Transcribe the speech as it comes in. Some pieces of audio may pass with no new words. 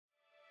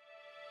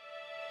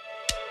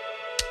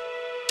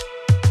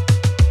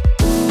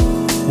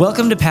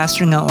Welcome to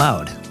Pastoring Out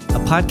Loud, a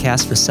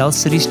podcast for South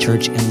Cities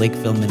Church in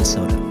Lakeville,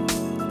 Minnesota.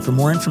 For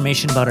more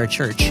information about our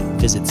church,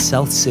 visit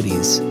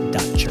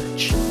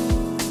southcities.church.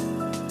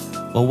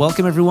 Well,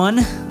 welcome everyone.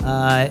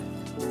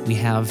 We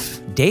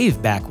have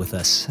Dave back with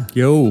us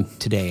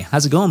today.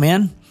 How's it going,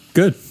 man?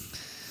 Good.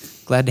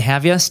 Glad to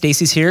have you.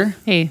 Stacy's here.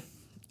 Hey.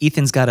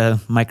 Ethan's got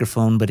a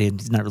microphone, but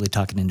he's not really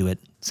talking into it.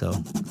 So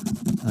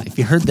if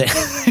you heard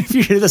if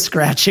you hear the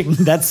scratching,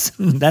 that's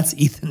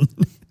Ethan.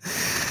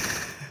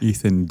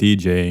 Ethan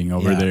DJing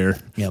over there.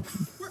 Yep.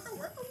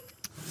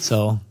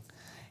 So,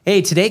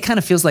 hey, today kind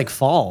of feels like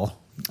fall.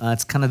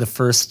 It's kind of the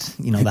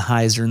first, the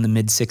highs are in the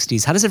mid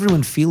 60s. How does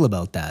everyone feel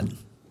about that?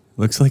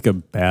 Looks like a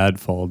bad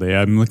fall day.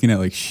 I'm looking at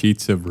like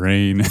sheets of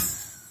rain.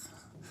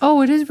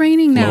 Oh, it is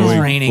raining now.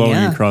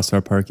 flowing across our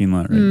parking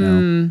lot right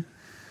now.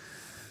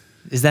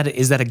 Is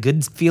that a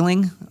good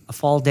feeling, a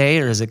fall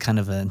day, or is it kind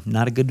of a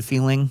not a good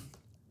feeling?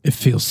 It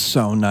feels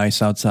so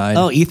nice outside.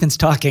 Oh, Ethan's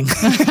talking.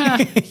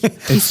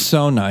 It's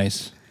so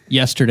nice.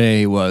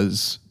 Yesterday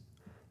was,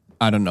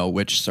 I don't know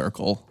which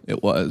circle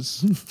it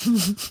was.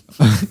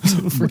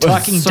 We're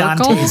talking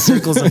Circle? Dante's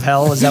Circles of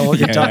Hell. Is that what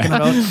you're talking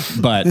about?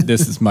 But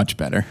this is much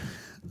better.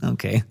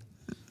 Okay.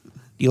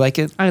 You like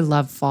it? I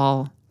love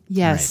fall.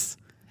 Yes.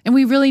 And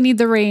we really need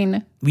the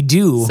rain. We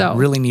do So-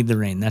 really need the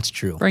rain. That's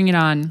true. Bring it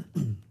on.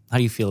 How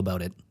do you feel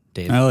about it,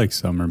 Dave? I like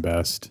summer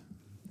best.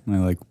 I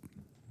like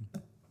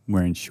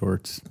wearing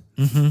shorts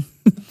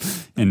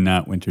and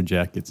not winter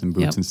jackets and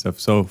boots Yep. and stuff.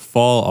 So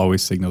fall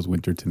always signals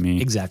winter to me.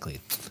 Exactly.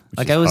 is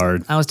I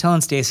hard. was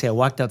telling Stacey, I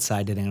walked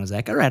outside today and I was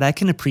like, all right, I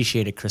can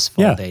appreciate a crisp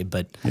fall day,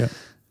 but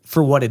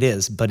for what it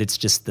is, but it's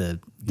just the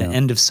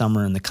end of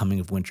summer and the coming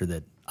of winter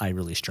that I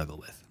really struggle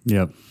with.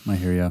 Yep, I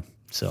hear ya.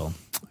 So,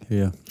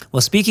 Yeah.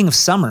 well, speaking of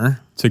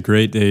summer, It's a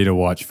great day to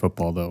watch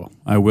football, though.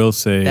 I will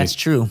say that's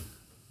true.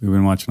 we've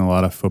been watching a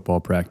lot of football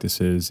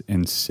practices,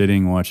 and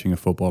sitting watching a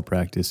football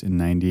practice in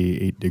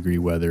 98-degree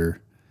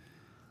weather.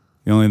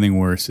 The only thing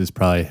worse is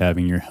probably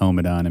having your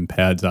helmet on and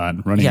pads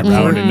on, running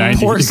around in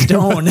 98 Poor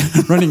Stone.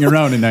 running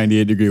around in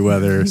 98-degree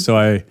weather. So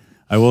I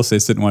will say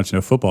sitting watching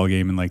a football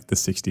game in like the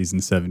 60s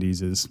and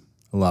 70s is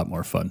a lot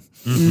more fun.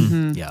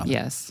 Yeah.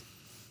 Yes.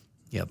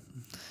 Yep.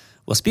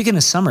 Well, speaking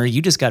of summer,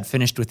 you just got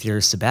finished with your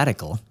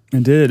sabbatical. I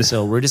did.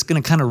 So we're just going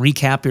to kind of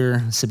recap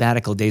your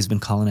sabbatical. Dave's been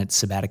calling it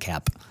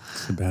sabbaticap.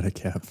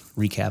 Sabbatical.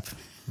 Recap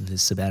of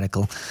his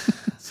sabbatical.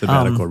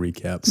 Sabbatical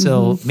recap.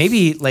 So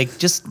maybe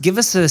just give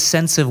us a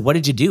sense of what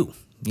did you do?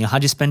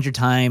 How'd you spend your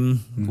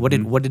time? What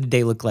did a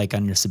day look like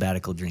on your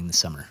sabbatical during the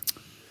summer?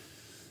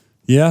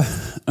 Yeah.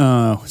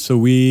 So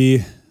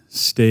we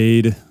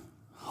stayed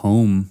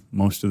home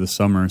most of the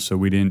summer. So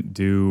we didn't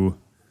do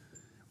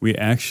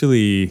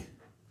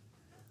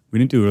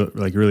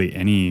like really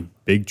any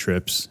big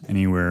trips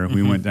anywhere.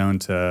 We went down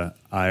to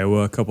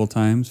Iowa a couple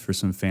times for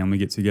some family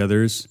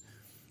get-togethers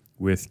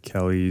with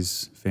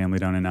Kelly's family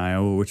down in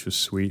Iowa, which was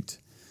sweet.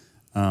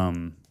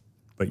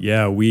 But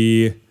yeah,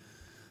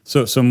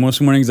 so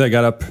most mornings I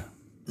got up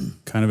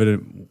kind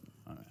of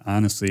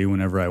honestly,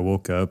 whenever I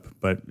woke up,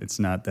 but it's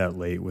not that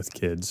late with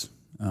kids.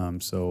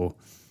 But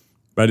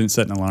I didn't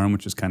set an alarm,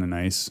 which was kind of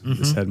nice.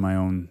 Just had my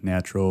own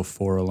natural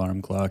 4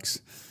 alarm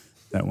clocks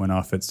that went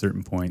off at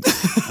certain points.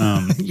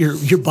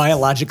 Your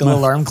biological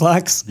alarm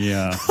clocks?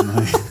 Yeah,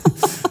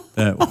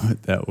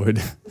 that would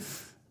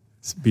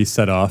be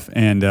set off.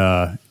 And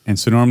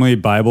so normally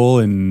Bible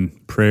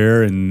and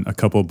prayer and a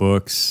couple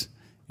books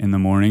in the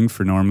morning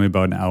for normally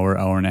about an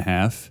hour and a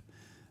half.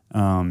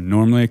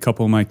 Normally a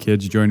couple of my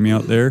kids joined me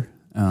out there.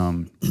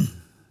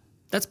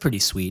 That's pretty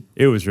sweet.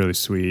 It was really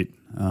sweet.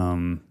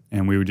 And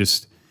we would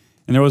and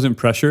there wasn't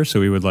pressure, so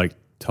we would like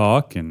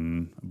talk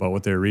and about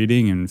what they're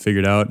reading and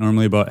figured out.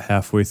 Normally about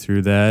halfway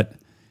through that,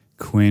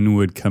 Quinn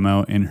would come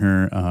out in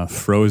her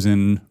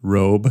Frozen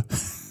robe and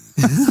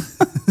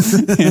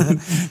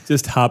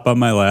just hop on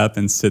my lap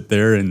and sit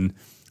there and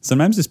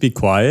sometimes just be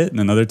quiet. And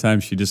then other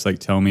times she'd just like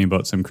tell me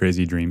about some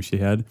crazy dream she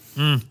had,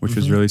 which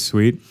was really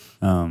sweet.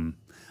 I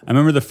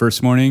remember the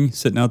first morning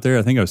sitting out there,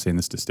 I think I was saying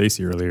this to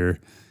Stacy earlier,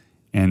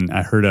 and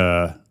I heard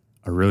a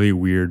really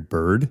weird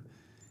bird.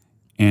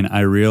 And I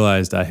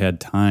realized I had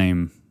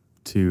time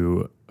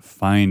to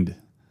find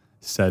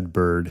said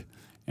bird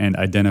and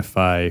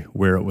identify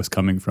where it was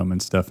coming from and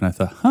stuff. And I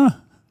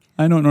thought,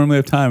 I don't normally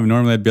have time.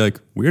 Normally I'd be like,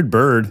 weird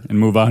bird, and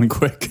move on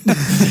quick.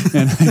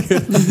 And I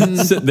could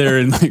sit there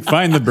and like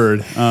find the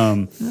bird.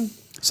 So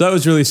that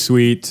was really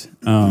sweet.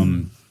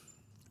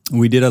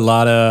 We did a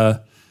lot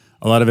of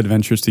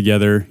adventures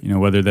together,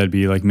 whether that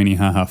be like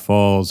Minnehaha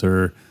Falls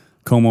or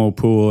Como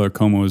Pool or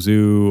Como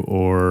Zoo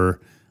or,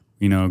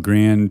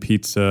 Grand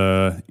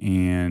Pizza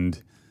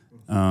and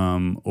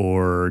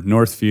or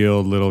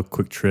Northfield, little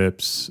quick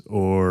trips,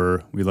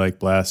 or we like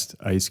Blast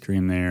ice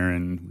cream there,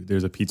 and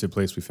there's a pizza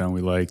place we found we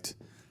liked.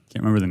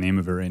 Can't remember the name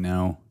of it right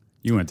now.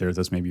 You went there with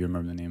us, maybe you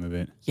remember the name of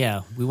it.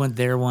 Yeah, we went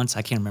there once.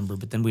 I can't remember,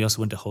 but then we also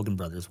went to Hogan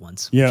Brothers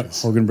once. Yeah,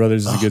 Hogan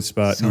Brothers is a good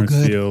spot, so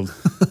Northfield.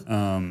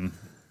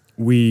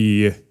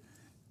 We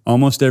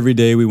almost every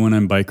day we went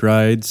on bike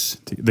rides.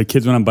 The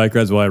kids went on bike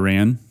rides while I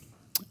ran.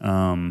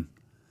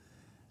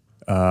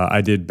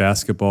 I did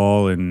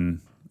basketball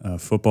and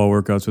football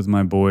workouts with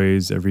my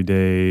boys every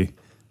day.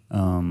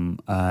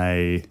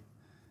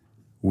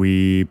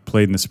 We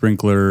played in the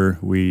sprinkler.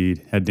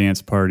 We had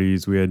dance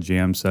parties. We had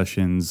jam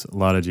sessions, a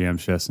lot of jam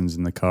sessions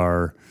in the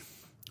car.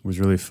 It was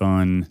really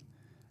fun.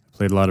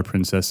 Played a lot of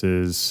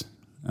princesses.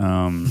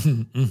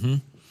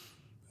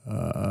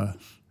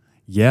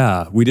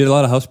 Yeah, we did a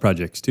lot of house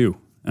projects too,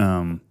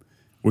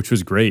 which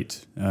was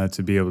great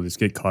to be able to just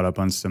get caught up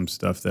on some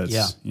stuff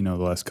that's, the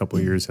last couple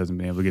of years hasn't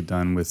been able to get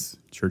done with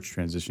church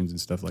transitions and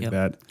stuff like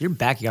that. Your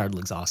backyard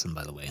looks awesome,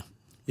 by the way.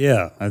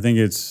 Yeah, I think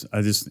it's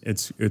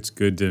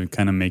good to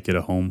kind of make it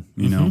a home,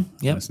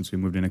 since we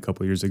moved in a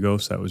couple of years ago.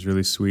 So that was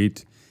really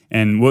sweet.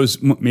 And what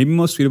was maybe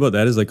most sweet about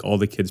that is like all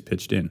the kids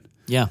pitched in.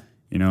 Yeah.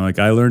 Like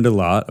I learned a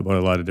lot about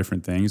a lot of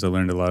different things. I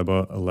learned a lot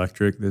about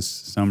electric this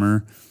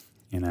summer,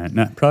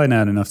 and probably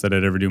not enough that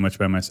I'd ever do much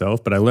by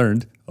myself, but I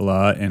learned a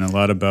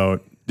lot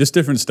about just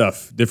different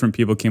stuff. Different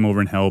people came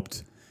over and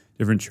helped.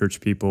 Different church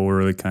people were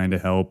really kind to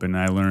help, and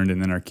I learned, and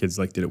then our kids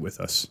did it with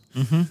us.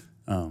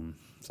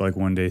 So like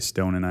one day,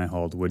 Stone and I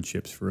hauled wood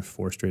chips for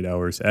 4 straight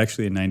hours,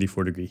 actually in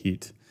 94-degree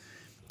heat,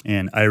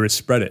 and Iris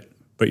spread it.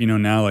 But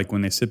now, like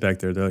when they sit back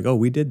there, they're like, "Oh,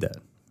 we did that,"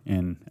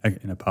 and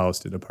Apollos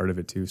did a part of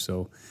it too.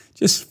 So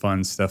just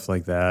fun stuff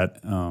like that.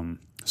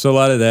 So a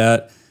lot of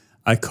that.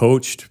 I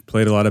coached,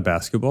 played a lot of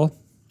basketball.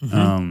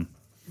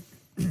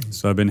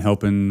 So I've been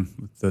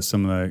helping with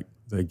some of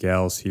the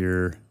gals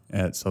here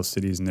at South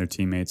Cities and their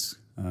teammates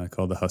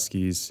called the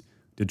Huskies.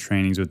 Did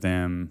trainings with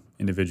them,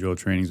 individual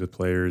trainings with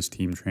players,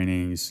 team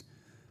trainings.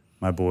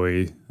 My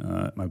boys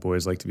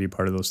like to be a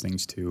part of those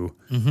things too.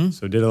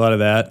 So did a lot of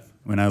that.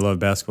 When I love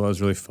basketball, it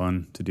was really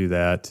fun to do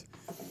that.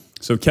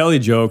 So Kelly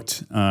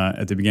joked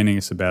at the beginning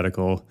of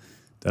sabbatical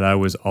that I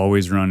was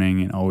always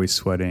running and always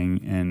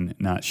sweating and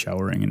not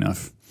showering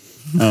enough.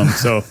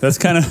 So that's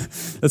kind of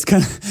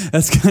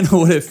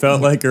what it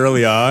felt like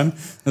early on.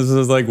 I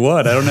was like,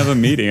 what? I don't have a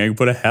meeting. I can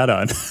put a hat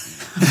on.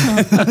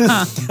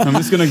 I'm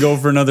just going to go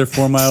for another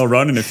 4-mile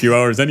run in a few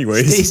hours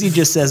anyways. Stacy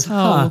just says,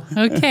 Oh,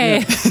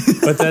 okay.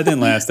 But that didn't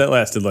last. That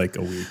lasted like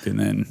a week, and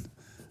then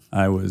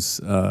I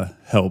was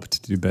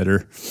helped do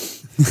better.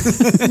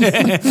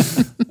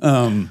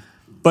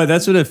 But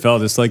that's what it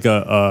felt. It's like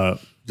a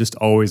just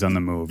always on the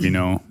move,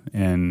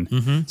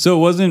 And so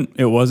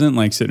it wasn't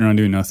like sitting around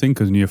doing nothing,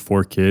 because when you have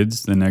 4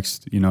 kids, the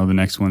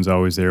next one's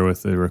always there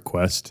with a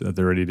request that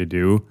they're ready to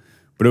do.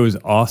 But it was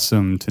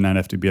awesome to not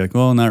have to be like,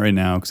 well, not right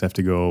now because I have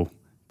to go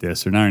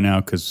this, or not right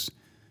now because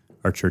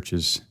our church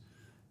is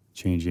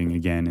changing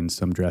again in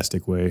some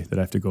drastic way that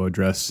I have to go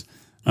address.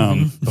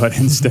 But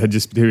instead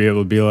just to be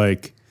able to be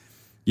like,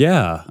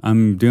 yeah,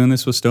 I'm doing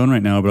this with Stone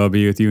right now, but I'll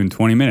be with you in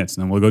 20 minutes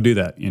and then we'll go do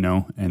that,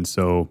 And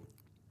so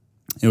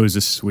it was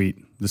just sweet,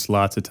 just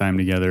lots of time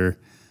together.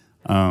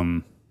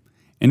 And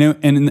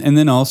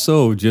then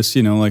also just,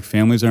 like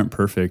families aren't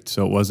perfect.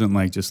 So it wasn't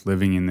like just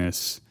living in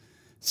this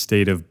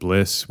state of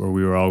bliss where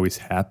we were always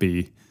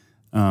happy.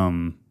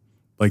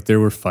 Like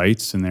there were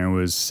fights and there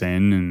was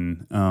sin,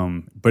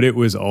 and but it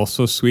was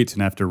also sweet to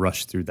not have to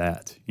rush through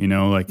that.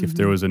 Like if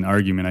there was an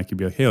argument, I could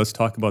be like, hey, let's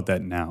talk about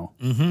that now.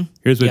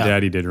 Here's what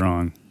Daddy did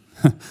wrong.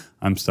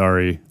 I'm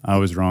sorry. I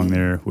was wrong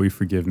there. Will you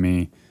forgive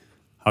me?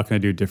 How can I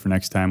do it different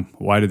next time?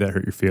 Why did that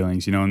hurt your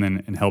feelings?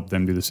 And help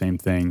them do the same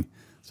thing.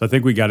 So I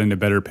think we got into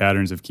better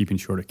patterns of keeping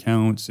short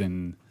accounts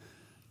and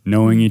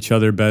knowing each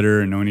other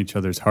better and knowing each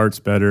other's hearts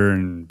better,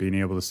 and being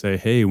able to say,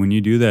 hey, when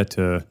you do that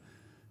to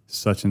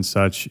such and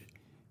such,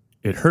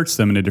 it hurts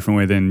them in a different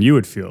way than you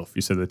would feel if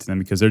you said that to them,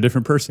 because they're a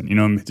different person.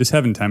 Just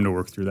having time to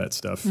work through that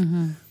stuff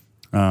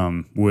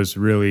was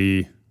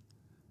really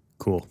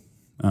cool.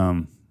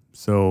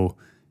 So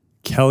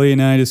Kelly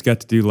and I just got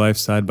to do life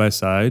side by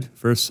side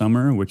for a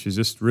summer, which is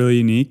just really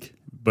unique.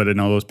 But in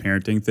all those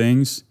parenting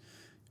things,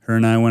 her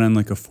and I went on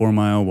like a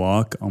 4-mile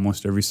walk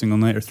almost every single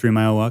night, or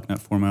 3-mile walk, not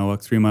 4-mile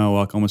walk, 3-mile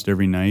walk almost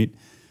every night,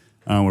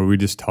 where we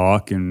just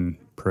talk and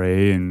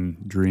pray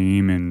and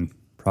dream and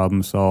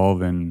problem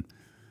solve. And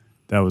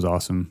that was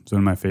awesome. It's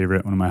one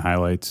of my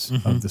highlights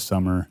of the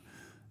summer.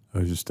 It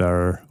was just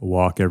our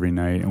walk every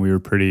night. And we were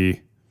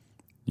pretty,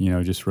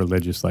 just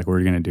religious, like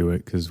we're going to do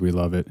it because we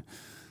love it.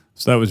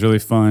 So that was really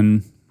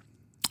fun.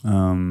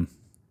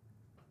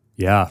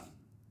 Yeah. So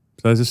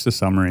that's just a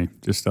summary.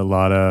 Just a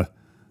lot of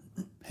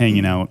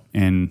hanging out,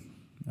 and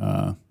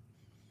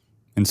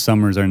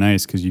summers are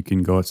nice because you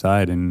can go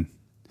outside, and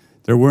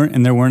there weren't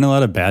a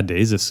lot of bad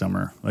days this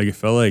summer. Like it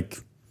felt like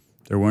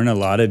there weren't a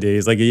lot of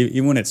days. Like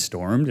even when it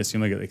stormed, it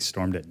seemed like it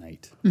stormed at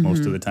night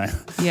most of the time.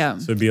 Yeah.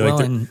 So it'd be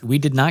like, and we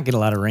did not get a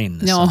lot of rain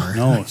this summer.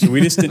 No. So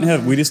we just didn't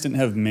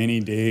have many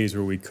days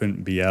where we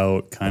couldn't be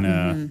out, kind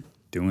of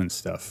doing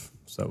stuff.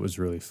 So that was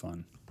really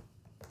fun.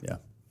 Yeah.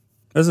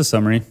 That's a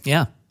summary.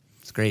 Yeah.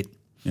 It's great.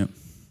 Yep. Do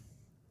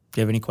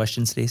you have any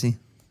questions, Stacy?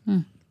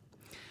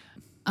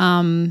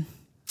 I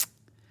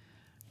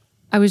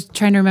was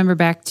trying to remember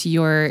back to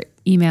your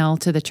email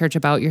to the church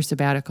about your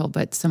sabbatical,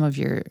 but some of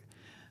your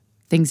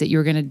things that you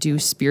were going to do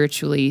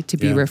spiritually to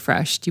be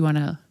refreshed. Do you want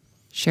to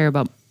share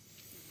about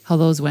how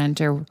those went,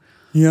 or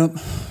Yep.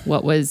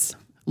 what was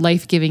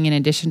life-giving in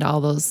addition to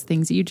all those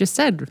things that you just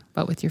said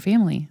about with your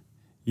family.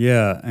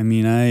 Yeah, I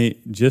mean, I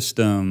just,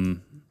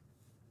 being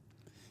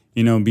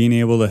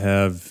able to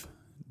have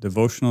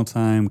devotional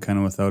time kind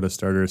of without a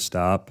start or a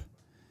stop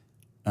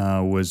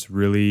was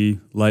really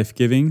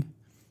life-giving.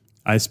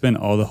 I spent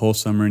all the whole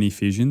summer in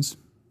Ephesians.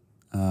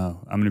 I'm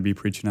going to be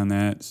preaching on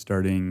that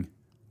starting,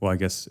 I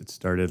guess it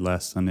started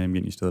last Sunday. I'm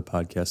getting used to the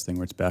podcast thing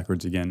where it's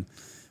backwards again.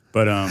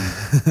 But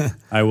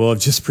I will have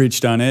just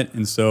preached on it.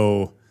 And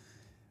so,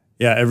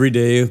 yeah, every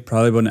day,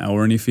 probably about an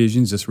hour in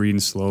Ephesians, just reading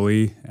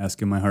slowly,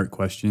 asking my heart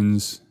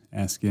questions,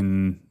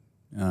 asking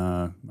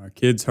our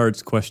kids'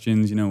 hearts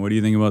questions, what do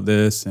you think about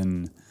this?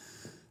 And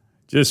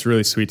just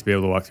really sweet to be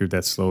able to walk through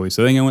that slowly.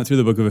 So I think I went through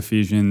the book of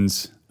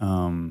Ephesians,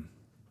 I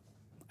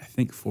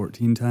think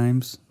 14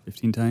 times,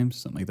 15 times,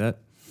 something like that.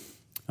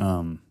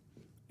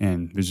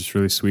 And it was just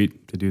really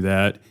sweet to do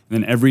that. And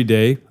then every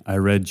day I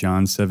read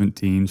John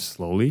 17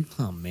 slowly.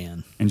 Oh,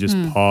 man. And just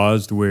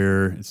paused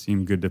where it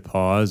seemed good to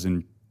pause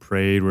and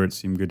prayed where it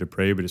seemed good to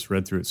pray, but just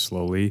read through it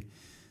slowly.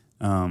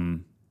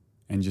 And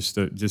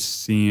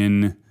just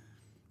seeing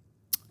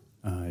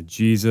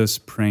Jesus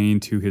praying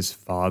to his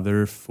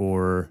Father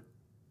for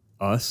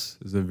us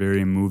is a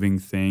very moving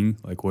thing,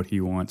 like what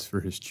he wants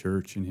for his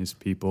church and his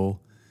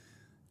people.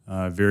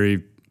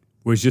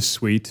 Was just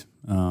sweet.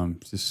 I'm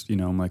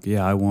like,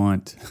 yeah, I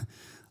want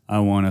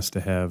us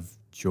to have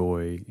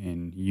joy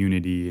and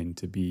unity and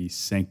to be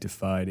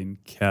sanctified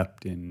and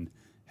kept and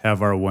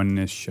have our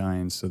oneness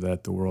shine so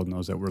that the world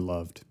knows that we're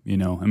loved. I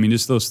mean,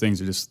 just those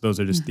things are just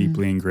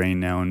deeply ingrained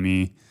now in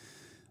me.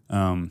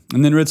 And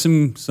then read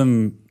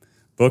some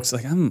books.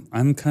 Like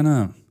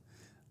everyone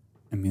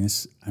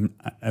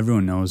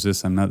knows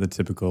this. I'm not the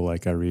typical, I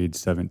read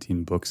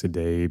 17 books a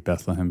day,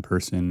 Bethlehem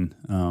person.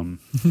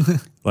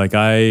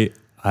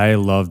 I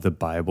love the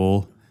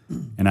Bible,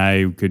 and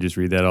I could just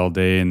read that all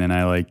day, and then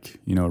I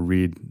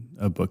read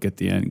a book at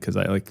the end because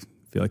I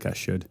feel like I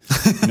should,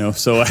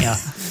 So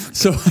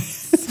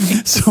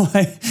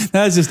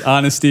that's just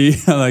honesty.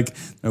 What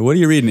are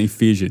you reading?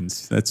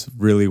 Ephesians. That's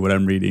really what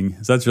I'm reading.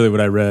 So that's really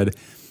what I read.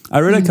 I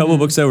read a couple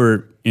books that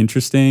were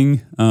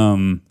interesting.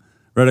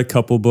 Read a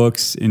couple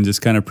books and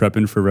just kind of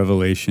prepping for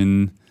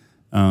Revelation.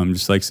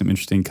 Just some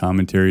interesting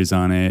commentaries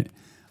on it.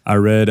 I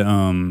read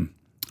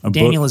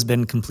Daniel has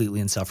been completely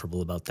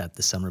insufferable about that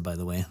this summer, by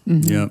the way.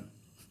 Mm-hmm. Yep.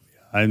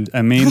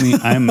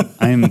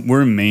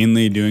 We're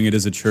mainly doing it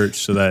as a church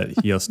so that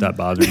he'll stop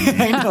bothering me.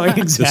 I know,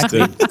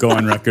 exactly. Just to go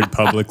on record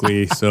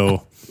publicly.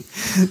 So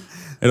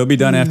it'll be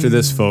done after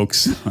this,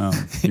 folks.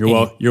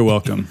 You're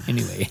welcome.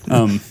 Anyway.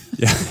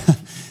 Yeah.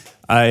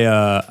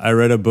 I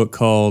read a book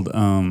called,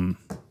 I'm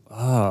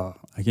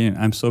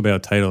so bad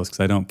at titles because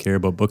I don't care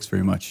about books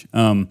very much.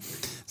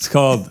 It's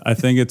called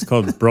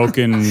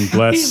Broken,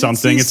 Blessed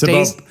something. It's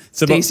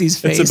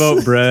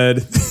about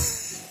bread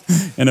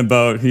and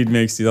about, he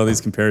makes all these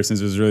comparisons.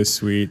 It was really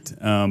sweet,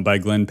 by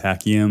Glenn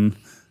Packiam.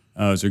 It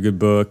was a good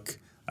book.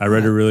 I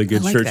read a really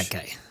good church. I like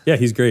that guy. Yeah,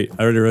 he's great.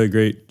 I read a really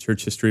great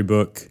church history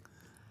book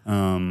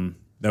that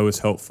was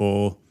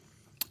helpful.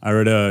 I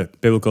read a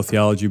biblical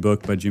theology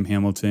book by Jim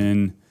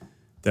Hamilton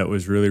that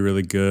was really,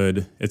 really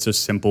good. It's a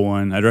simple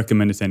one. I'd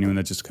recommend it to anyone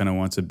that just kind of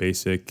wants a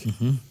basic.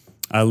 Mm-hmm.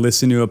 I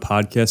listened to a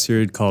podcast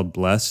series called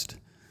Blessed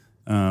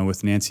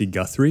with Nancy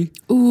Guthrie.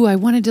 Ooh, I've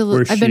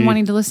been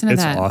wanting to listen to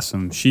that. It's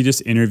awesome. She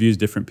just interviews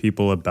different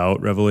people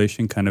about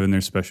Revelation, kind of in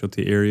their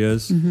specialty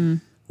areas,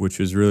 which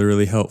was really,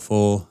 really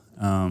helpful.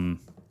 I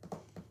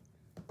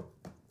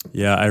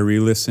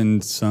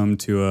re-listened some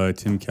to a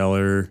Tim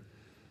Keller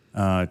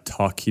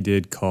talk he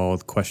did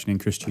called Questioning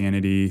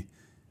Christianity,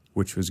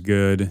 which was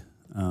good.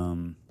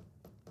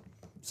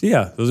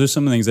 Those are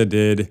some of the things I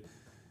did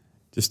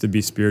just to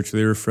be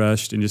spiritually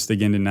refreshed, and just,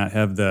 again, to not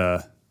have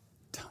the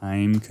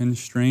time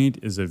constraint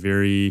is a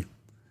very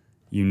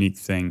unique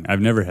thing. I've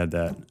never had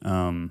that.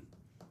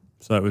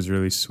 So that was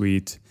really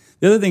sweet.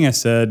 The other thing I've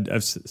said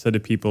to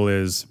people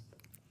is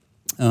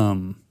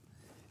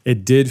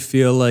it did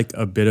feel like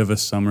a bit of a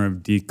summer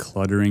of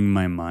decluttering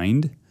my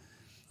mind.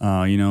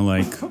 We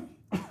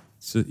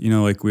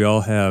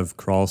all have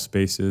crawl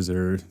spaces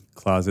or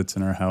closets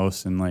in our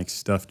house, and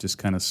stuff just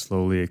kind of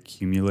slowly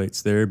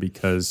accumulates there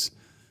because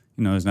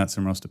there's not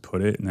somewhere else to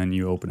put it, and then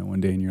you open it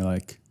one day and you're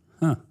like,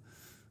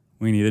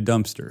 we need a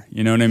dumpster.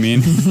 You know what I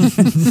mean?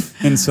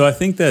 And so I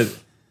think that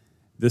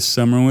this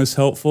summer was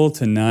helpful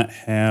to not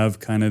have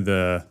kind of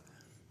the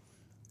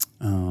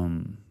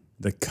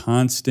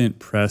constant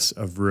press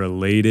of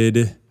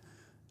related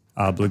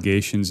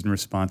obligations and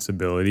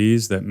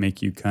responsibilities that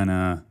make you kind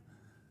of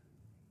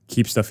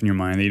keep stuff in your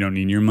mind that you don't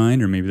need in your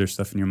mind, or maybe there's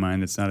stuff in your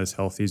mind that's not as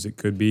healthy as it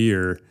could be.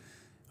 Or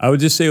I would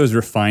just say it was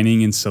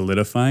refining and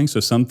solidifying. So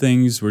some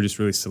things were just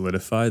really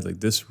solidified, like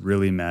this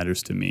really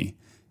matters to me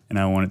and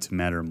I want it to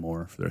matter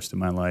more for the rest of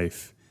my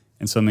life.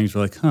 And some things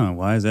were like,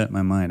 why is that in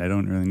my mind? I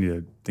don't really need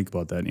to think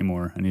about that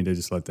anymore. I need to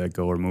just let that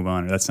go or move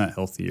on, or that's not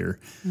healthier.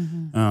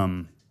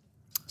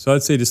 So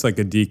I'd say just like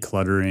a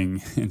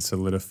decluttering and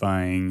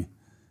solidifying,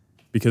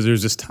 because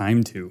there's just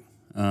time to.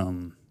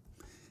 And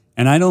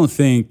And I don't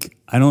think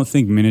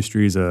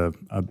ministry is a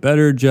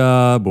better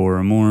job or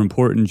a more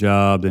important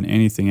job than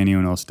anything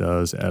anyone else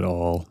does at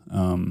all.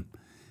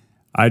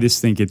 I just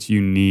think it's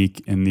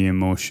unique in the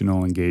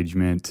emotional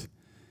engagement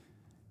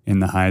in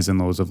the highs and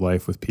lows of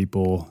life with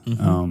people,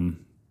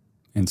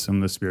 and some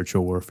of the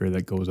spiritual warfare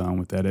that goes on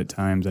with that at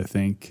times, I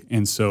think.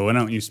 And so I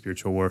don't use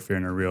spiritual warfare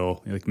in a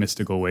real like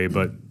mystical way,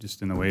 but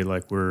just in a way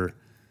like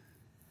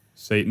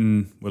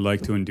Satan would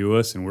like to undo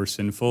us and we're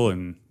sinful,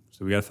 and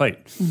so we got to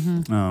fight.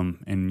 And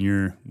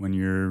when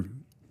you're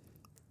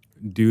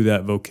do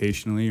that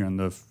vocationally, you're on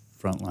the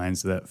front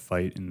lines of that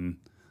fight in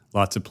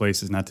lots of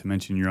places, not to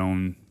mention your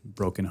own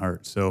broken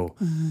heart. So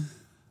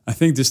I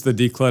think just the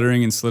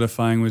decluttering and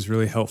solidifying was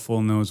really helpful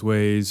in those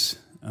ways.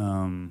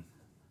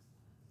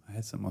 I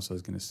had something else I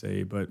was going to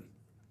say, but it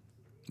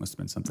must have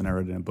been something I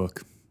read in a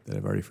book that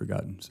I've already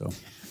forgotten. So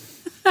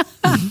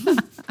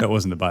that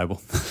wasn't the Bible.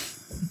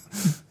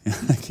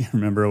 I can't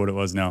remember what it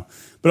was now.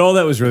 But all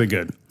that was really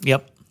good.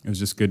 Yep. It was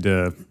just good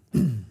to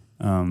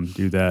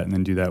do that, and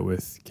then do that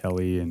with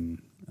Kelly, and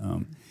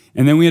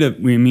then we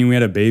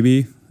had a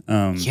baby.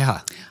 Yeah.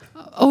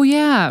 Oh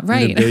yeah,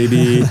 right. We had a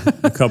baby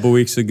a couple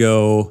weeks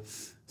ago.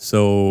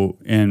 So,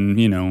 and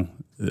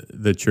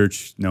the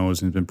church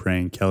knows and has been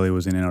praying. Kelly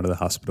was in and out of the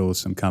hospital with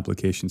some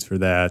complications for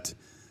that.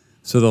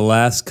 So the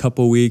last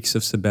couple weeks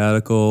of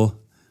sabbatical,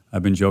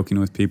 I've been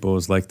joking with people,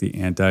 is like the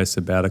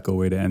anti-sabbatical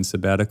way to end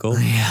sabbatical.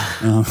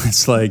 Yeah.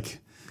 It's like,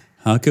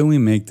 how can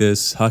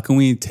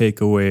we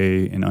take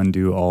away and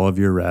undo all of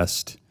your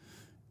rest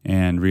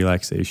and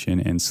relaxation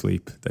and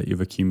sleep that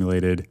you've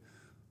accumulated?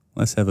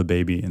 Let's have a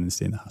baby and then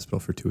stay in the hospital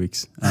for 2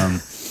 weeks.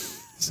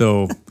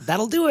 So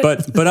that'll do it.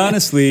 But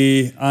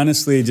honestly,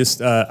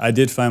 just I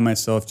did find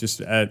myself just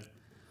at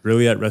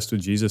rest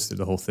with Jesus through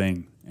the whole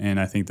thing,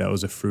 and I think that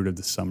was a fruit of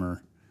the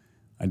summer.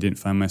 I didn't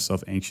find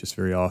myself anxious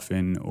very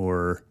often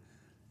or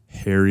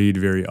harried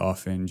very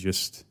often.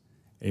 Just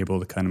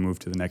able to kind of move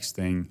to the next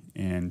thing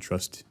and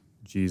trust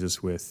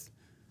Jesus with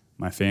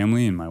my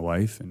family and my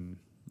wife and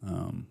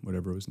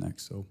whatever was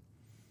next. So,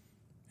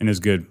 and it's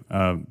good.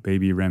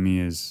 Baby Remy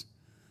is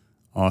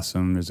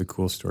awesome. There's a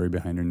cool story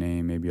behind her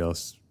name. Maybe I'll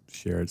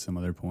share at some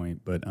other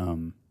point, but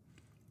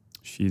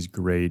she's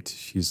great.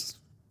 She's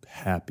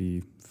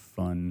happy,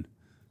 fun.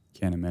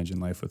 Can't imagine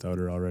life without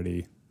her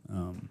already.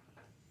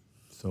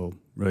 So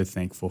really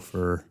thankful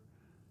for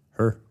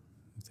her.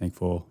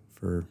 Thankful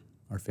for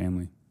our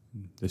family,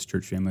 this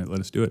church family that let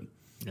us do it.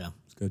 Yeah.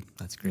 It's good.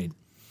 That's great.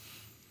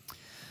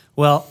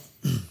 Well,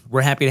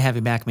 we're happy to have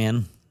you back,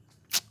 man.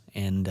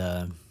 And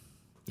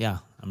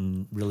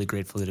I'm really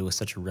grateful that it was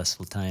such a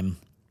restful time.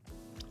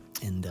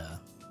 And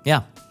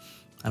I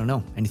don't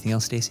know. Anything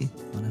else, Stacy?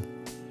 Want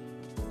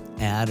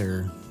to add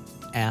or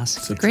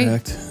ask?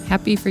 Great.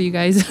 Happy for you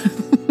guys.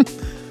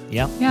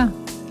 Yep. Yeah.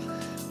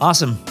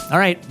 Awesome. All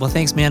right. Well,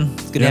 thanks, man.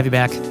 It's good to have you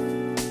back.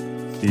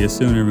 See you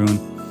soon,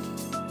 everyone.